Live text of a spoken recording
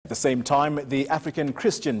At the same time, the African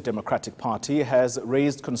Christian Democratic Party has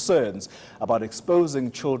raised concerns about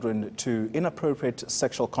exposing children to inappropriate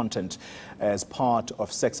sexual content as part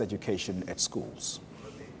of sex education at schools.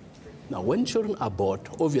 Now, when children are bought,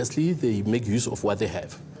 obviously they make use of what they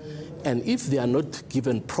have. And if they are not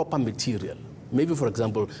given proper material, maybe, for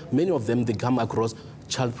example, many of them, they come across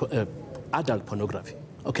adult pornography.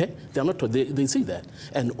 Okay? They are not, they see that.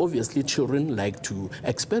 And obviously, children like to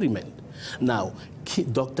experiment. Now,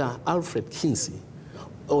 Dr. Alfred Kinsey,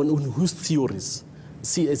 on whose theories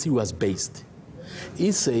CSE was based,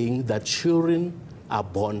 is saying that children are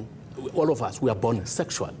born, all of us, we are born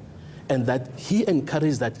sexual. And that he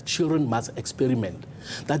encouraged that children must experiment,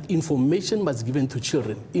 that information must be given to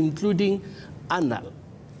children, including anal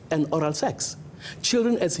and oral sex.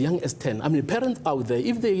 Children as young as 10, I mean, parents out there,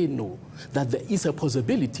 if they know that there is a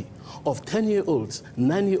possibility of 10-year-olds,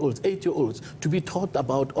 9-year-olds, 8-year-olds to be taught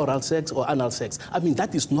about oral sex or anal sex, I mean,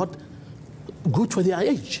 that is not good for their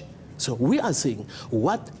age. So we are saying,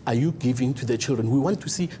 what are you giving to the children? We want to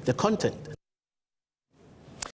see the content.